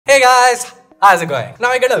Hey guys, how's it going? Now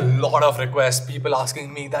I get a lot of requests, people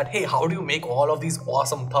asking me that, hey, how do you make all of these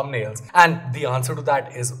awesome thumbnails? And the answer to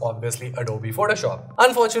that is obviously Adobe Photoshop.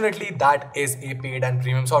 Unfortunately, that is a paid and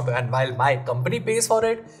premium software, and while my company pays for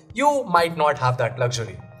it, you might not have that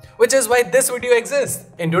luxury. Which is why this video exists.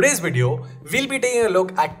 In today's video, we'll be taking a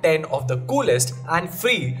look at 10 of the coolest and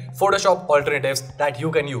free Photoshop alternatives that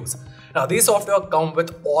you can use. Now, these software come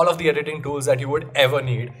with all of the editing tools that you would ever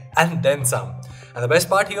need and then some. And the best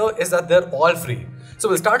part here is that they're all free. So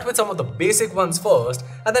we'll start with some of the basic ones first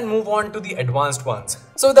and then move on to the advanced ones.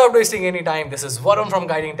 So without wasting any time, this is Varun from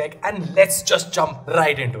Guiding Tech and let's just jump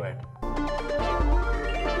right into it.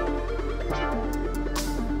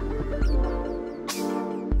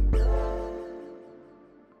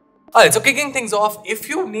 Alright, so kicking things off, if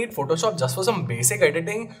you need Photoshop just for some basic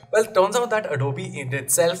editing, well, it turns out that Adobe in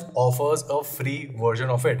itself offers a free version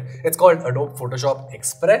of it. It's called Adobe Photoshop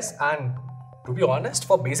Express, and to be honest,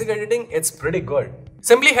 for basic editing, it's pretty good.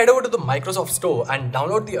 Simply head over to the Microsoft Store and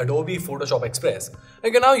download the Adobe Photoshop Express.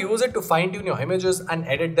 You can now use it to fine-tune your images and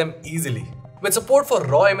edit them easily. With support for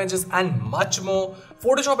raw images and much more,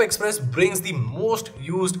 Photoshop Express brings the most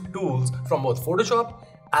used tools from both Photoshop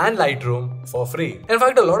and Lightroom for free. In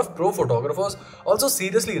fact, a lot of pro photographers also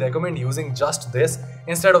seriously recommend using just this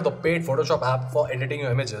instead of the paid Photoshop app for editing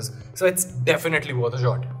your images, so it's definitely worth a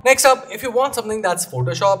shot. Next up, if you want something that's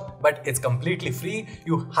Photoshop but it's completely free,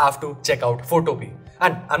 you have to check out Photopea.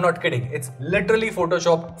 And I'm not kidding, it's literally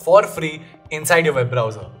Photoshop for free inside your web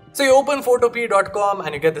browser. So you open photopea.com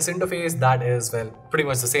and you get this interface that is, well, pretty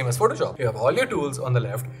much the same as Photoshop. You have all your tools on the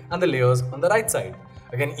left and the layers on the right side.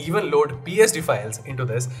 You can even load PSD files into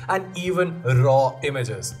this and even raw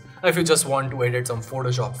images. Now, if you just want to edit some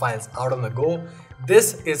Photoshop files out on the go,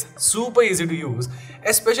 this is super easy to use,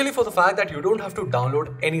 especially for the fact that you don't have to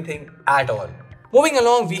download anything at all. Moving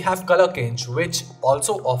along, we have Color Kinch, which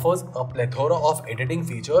also offers a plethora of editing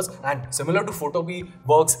features and similar to Photopea,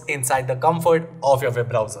 works inside the comfort of your web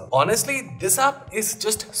browser. Honestly, this app is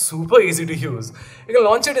just super easy to use. You can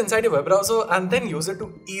launch it inside your web browser and then use it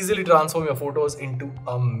to easily transform your photos into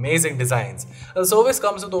amazing designs. The service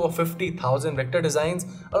comes with over 50,000 vector designs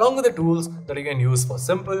along with the tools that you can use for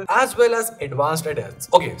simple as well as advanced edits.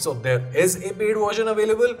 Okay, so there is a paid version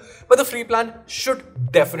available, but the free plan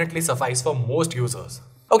should definitely suffice for most users.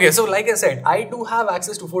 Okay, so like I said, I do have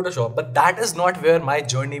access to Photoshop, but that is not where my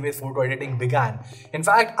journey with photo editing began. In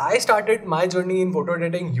fact, I started my journey in photo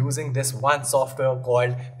editing using this one software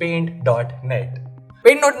called Paint.net.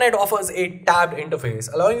 Paint.net offers a tabbed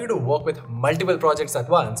interface allowing you to work with multiple projects at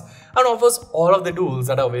once and offers all of the tools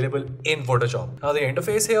that are available in Photoshop. Now the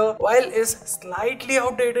interface here, while is slightly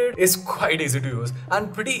outdated, is quite easy to use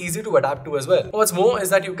and pretty easy to adapt to as well. What's more is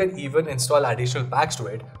that you can even install additional packs to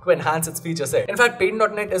it to enhance its feature set. In fact,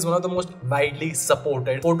 Paint.net is one of the most widely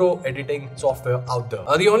supported photo editing software out there.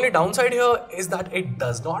 The only downside here is that it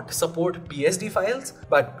does not support PSD files,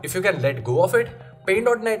 but if you can let go of it,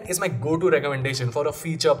 Paint.net is my go-to recommendation for a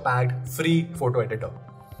feature-packed free photo editor.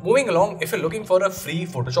 Moving along, if you're looking for a free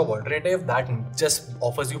Photoshop alternative that just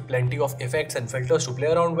offers you plenty of effects and filters to play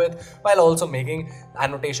around with while also making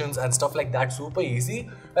annotations and stuff like that super easy,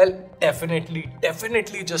 well,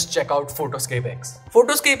 definitely just check out Photoscape X.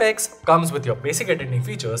 Photoscape X comes with your basic editing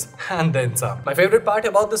features and then some. My favorite part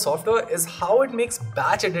about this software is how it makes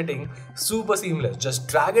batch editing super seamless. Just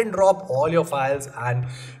drag and drop all your files and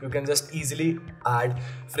you can just easily add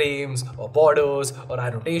frames or borders or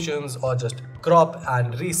annotations or just crop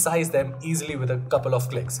and resize them easily with a couple of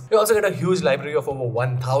clicks. You also get a huge library of over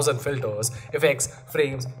 1000 filters, effects,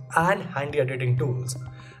 frames and handy editing tools.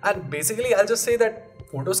 And basically I'll just say that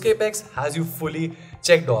Photoscape X has you fully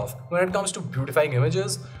checked off when it comes to beautifying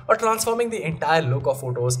images or transforming the entire look of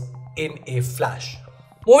photos in a flash.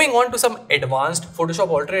 Moving on to some advanced Photoshop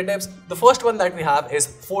alternatives, the first one that we have is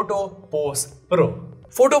Photo Pose Pro.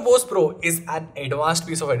 Photo Pose Pro is an advanced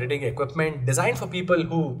piece of editing equipment designed for people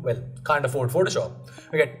who, well, can't afford Photoshop.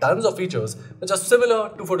 You get tons of features which are similar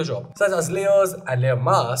to Photoshop, such as layers and layer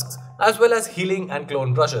masks, as well as healing and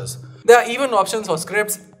clone brushes. There are even options for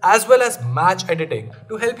scripts as well as match editing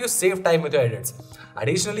to help you save time with your edits.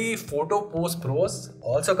 Additionally, Photo Pose Pro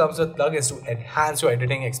also comes with plugins to enhance your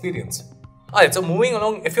editing experience. Alright, so moving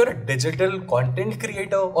along, if you're a digital content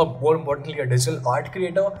creator or more importantly a digital art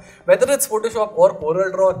creator, whether it's Photoshop or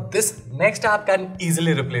CorelDRAW, this next app can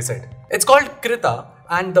easily replace it. It's called Krita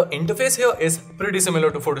And the interface here is pretty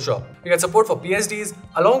similar to Photoshop. You get support for PSDs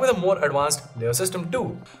along with a more advanced layer system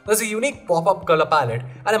too. There's a unique pop-up color palette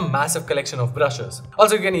and a massive collection of brushes.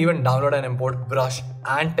 Also, you can even download and import brush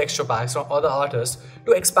and texture packs from other artists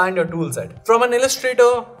to expand your toolset. From an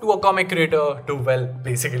illustrator to a comic creator to, well,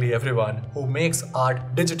 basically everyone who makes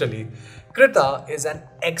art digitally, Krita is an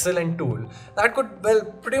excellent tool that could, well,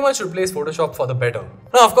 pretty much replace Photoshop for the better.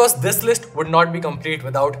 Now, of course, this list would not be complete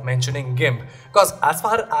without mentioning GIMP, because as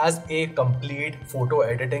far as a complete photo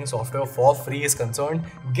editing software for free is concerned,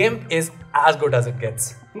 GIMP is as good as it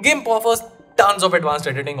gets. GIMP offers tons of advanced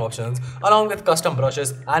editing options along with custom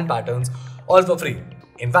brushes and patterns, all for free.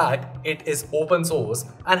 In fact, it is open source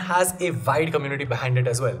and has a wide community behind it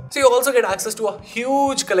as well. So you also get access to a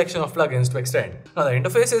huge collection of plugins to extend. Now the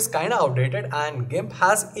interface is kinda outdated and GIMP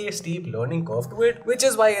has a steep learning curve to it, which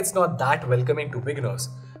is why it's not that welcoming to beginners.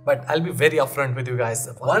 But I'll be very upfront with you guys.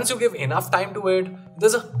 Once you give enough time to it,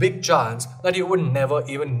 there's a big chance that you would never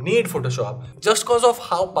even need Photoshop just because of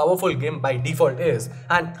how powerful GIMP by default is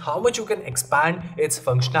and how much you can expand its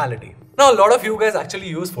functionality. Now, a lot of you guys actually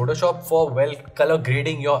use Photoshop for, well, color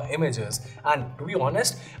grading your images, and to be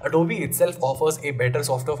honest, Adobe itself offers a better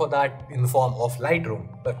software for that in the form of Lightroom.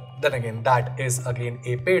 But then again, that is again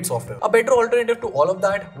a paid software. A better alternative to all of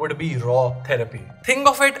that would be Raw Therapy. Think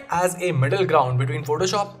of it as a middle ground between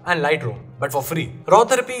Photoshop and Lightroom, but for free. Raw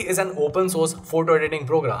Therapy is an open source photo editing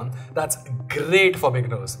program that's great for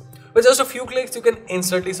beginners. With just a few clicks, you can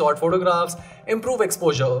instantly sort photographs, improve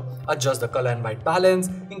exposure, adjust the color and white balance,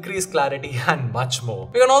 increase clarity, and much more.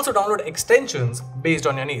 You can also download extensions based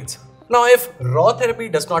on your needs. Now, if Raw Therapy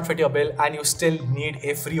does not fit your bill and you still need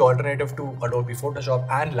a free alternative to Adobe Photoshop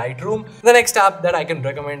and Lightroom, the next app that I can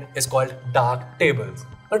recommend is called Darktables.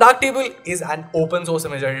 A Darktable is an open source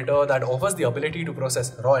image editor that offers the ability to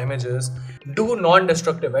process raw images, do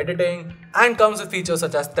non-destructive editing, and comes with features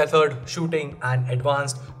such as tethered shooting and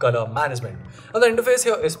advanced color management. Now, the interface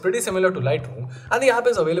here is pretty similar to Lightroom, and the app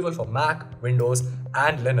is available for Mac, Windows,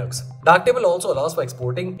 and Linux. Darktable also allows for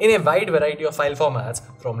exporting in a wide variety of file formats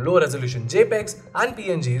from low-resolution JPEGs and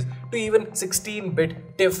PNGs to even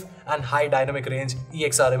 16-bit TIFF and high dynamic range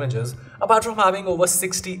EXR images, apart from having over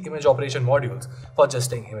 60 image operation modules for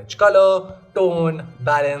adjusting image color, tone,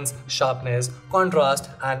 balance, sharpness, contrast,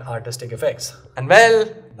 and artistic effects. And well,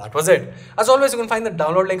 that was it. As always, you can find the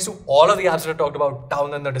download links to all of the apps that I talked about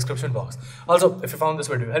down in the description box. Also, if you found this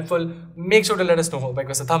video helpful, make sure to let us know by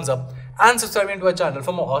giving us a thumbs up and subscribing to our channel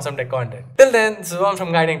for more awesome tech content. Till then, this is Ron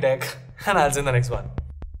from Guiding Tech, and I'll see you in the next one.